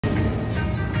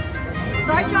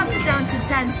So I dropped it down to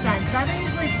 10 cents. I don't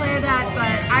usually play that,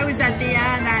 but I was at the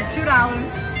end at $2, $3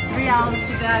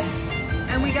 to bet,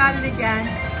 and we got it again.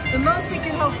 The most we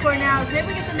can hope for now is maybe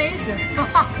we get the major.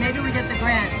 Maybe we get the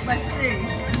grand. Let's see.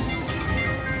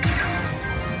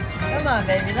 Come on,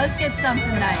 baby. Let's get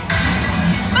something nice.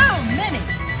 Boom! Mini.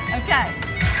 Okay.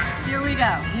 Here we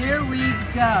go. Here we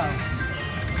go.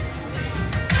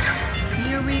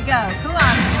 Here we go. Come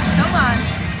on. Come on.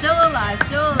 Still alive.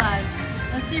 Still alive.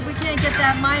 Let's see if we can't get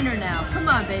that minor now. Come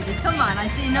on, baby. Come on. I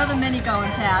see another mini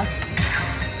going past.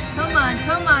 Come on.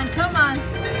 Come on. Come on.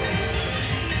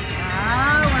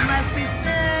 Ah, one last free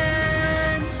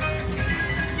spin.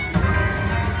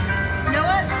 You know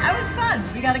what? That was fun.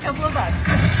 We got a couple of bucks.